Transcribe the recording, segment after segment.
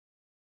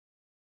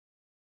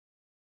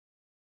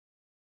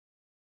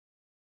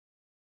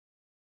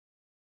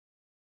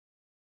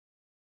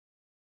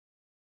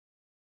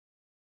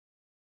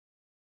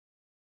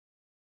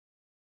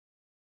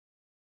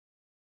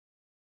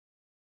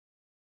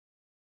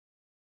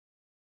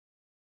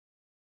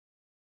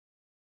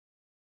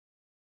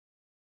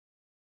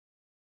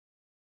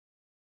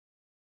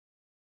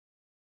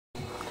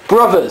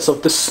Brothers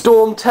of the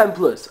Storm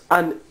Templars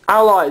and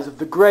allies of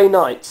the Grey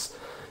Knights,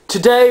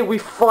 today we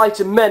fight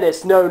a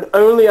menace known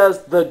only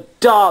as the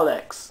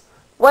Daleks.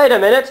 Wait a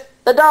minute,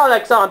 the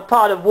Daleks aren't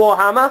part of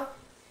Warhammer.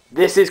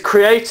 This is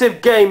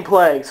creative game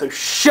playing, so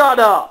shut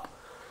up.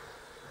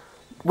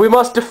 We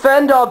must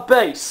defend our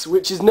base,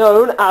 which is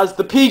known as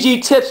the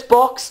PG Tips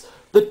box,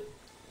 the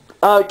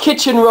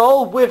kitchen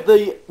roll with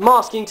the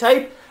masking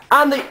tape,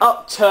 and the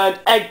upturned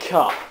egg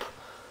cup.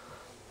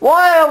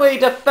 Why are we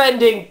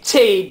defending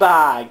tea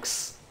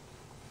bags?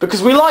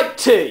 Because we like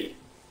tea,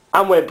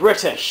 and we're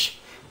British.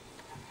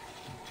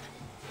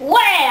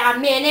 Wait a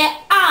minute,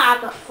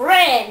 I'm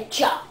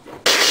French.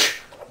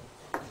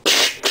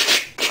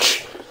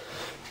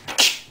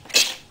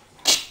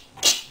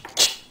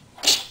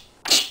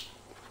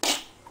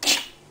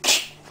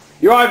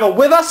 You're either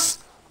with us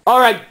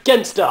or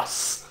against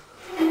us.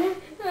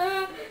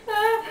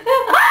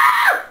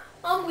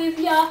 I'm with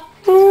ya.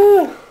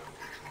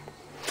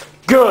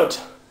 Good.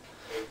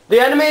 The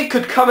enemy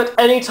could come at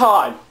any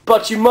time,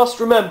 but you must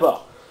remember,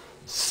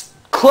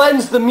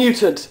 cleanse the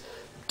mutant,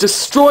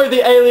 destroy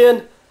the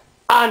alien,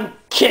 and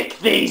kick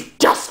these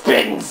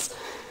dustbins,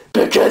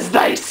 because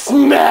they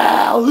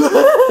smell.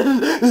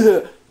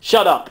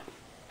 Shut up.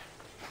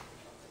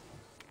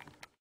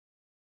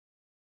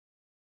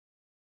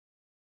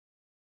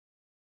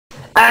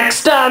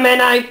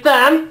 Exterminate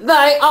them!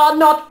 They are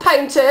not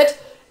painted!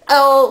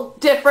 All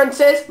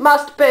differences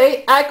must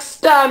be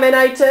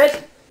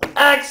exterminated!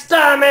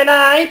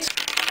 Exterminate!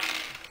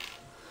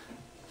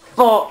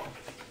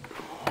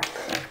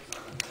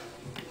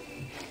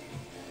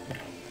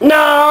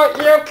 No,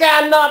 you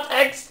cannot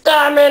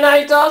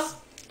exterminate us!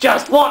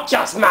 Just watch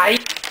us,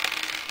 mate!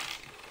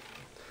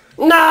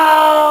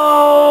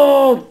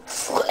 No!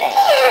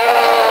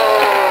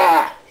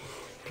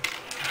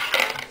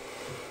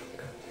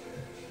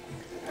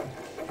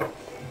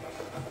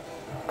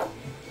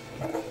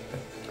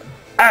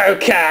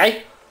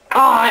 Okay,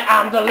 I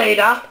am the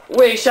leader.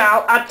 We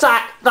shall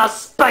attack the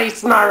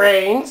Space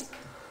Marines.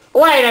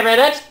 Wait a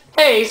minute,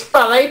 he's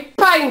fully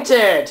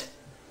painted.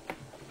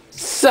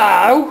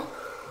 So,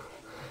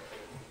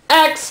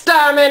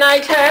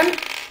 exterminate him.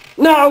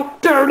 No,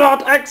 do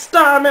not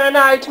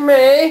exterminate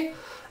me.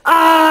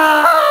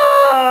 Ah!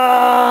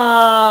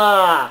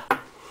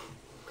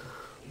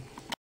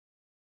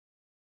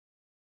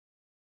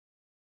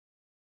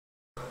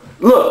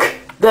 Look,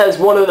 there's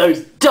one of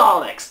those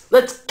Daleks.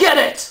 Let's get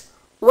it!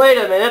 Wait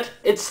a minute,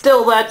 it's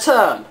still their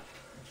turn.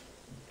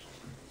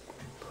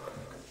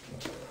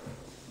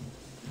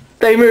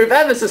 They move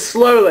ever so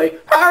slowly.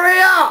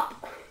 Hurry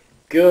up!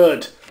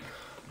 Good.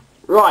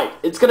 Right,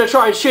 it's gonna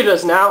try and shoot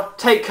us now.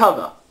 Take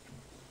cover.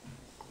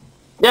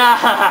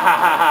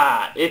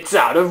 Ah, it's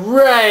out of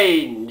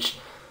range.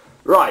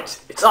 Right,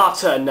 it's our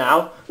turn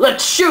now.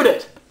 Let's shoot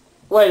it!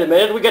 Wait a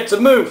minute, we get to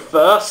move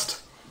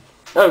first.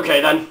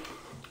 Okay then.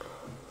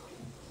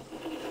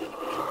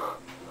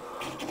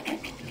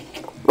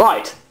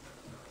 Right,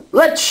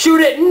 let's shoot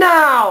it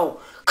now!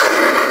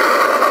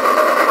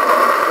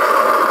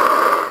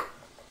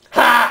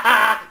 Ha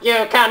ha!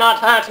 You cannot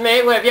hurt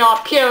me with your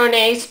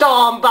puny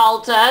storm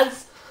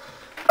bolters!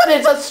 But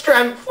it's a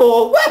strength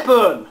 4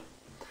 weapon!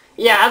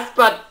 Yes,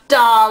 but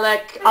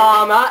Dalek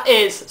armor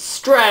is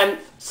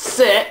strength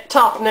 6,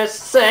 toughness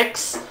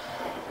 6.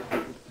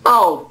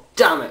 Oh,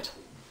 damn it.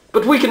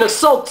 But we can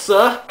assault,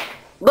 sir.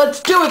 Let's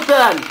do it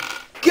then!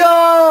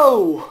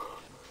 Go!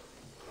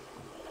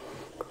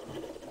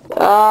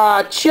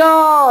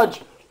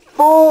 Charge!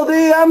 For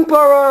the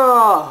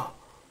Emperor!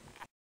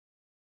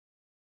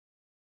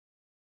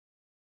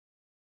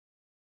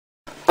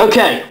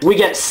 Okay, we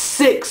get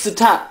 6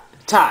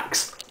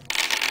 attacks.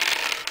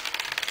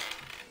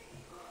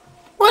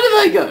 Where do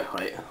they go?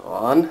 Wait,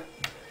 1,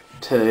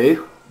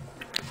 2,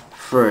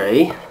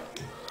 3,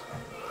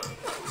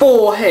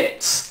 4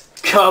 hits.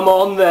 Come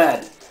on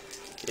then.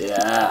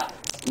 Yeah.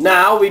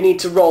 Now we need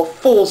to roll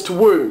 4s to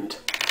wound.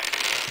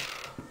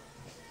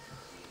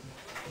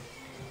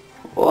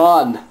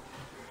 1,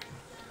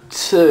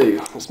 2.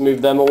 Let's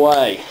move them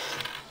away.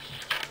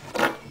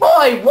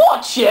 Oi,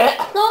 watch it!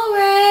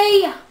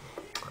 Sorry.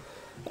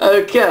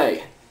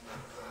 Okay.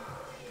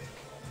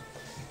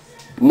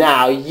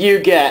 Now you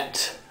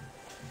get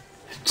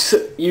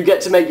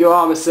to make your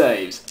armor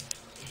saves.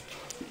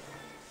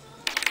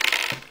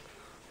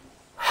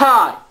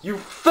 Ha! You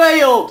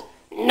failed!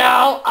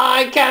 No,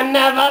 I can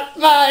never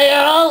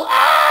fail!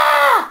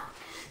 Ah!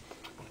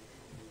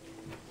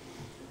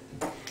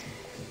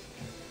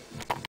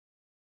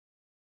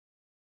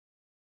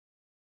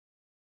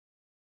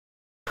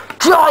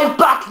 Drive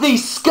back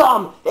these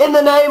scum in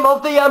the name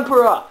of the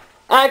Emperor!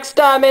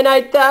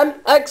 Exterminate them!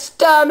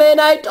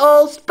 Exterminate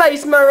all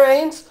Space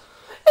Marines!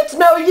 It's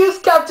no use,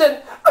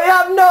 Captain! We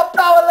have no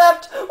power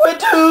left! We're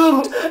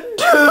doomed!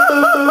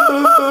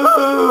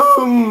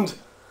 Doomed!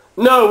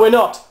 No, we're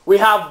not. We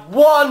have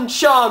 1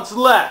 chance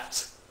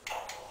left.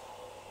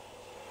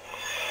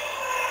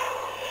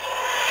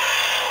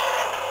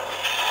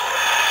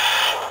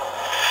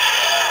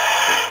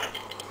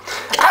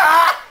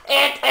 Ah!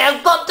 It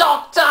is the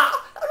Doctor!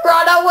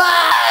 Run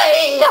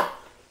away!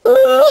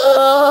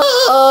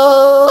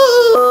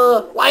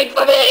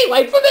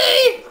 Wait for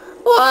me!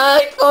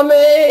 Wait for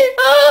me!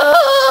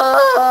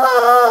 Ah!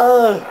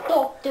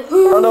 Doctor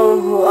Who. I don't know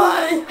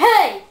why.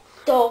 Hey,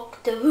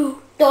 Doctor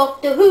Who,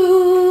 Doctor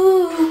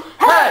Who.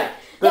 Hey,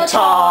 the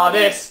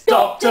TARDIS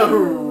Doctor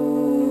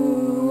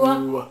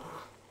Who.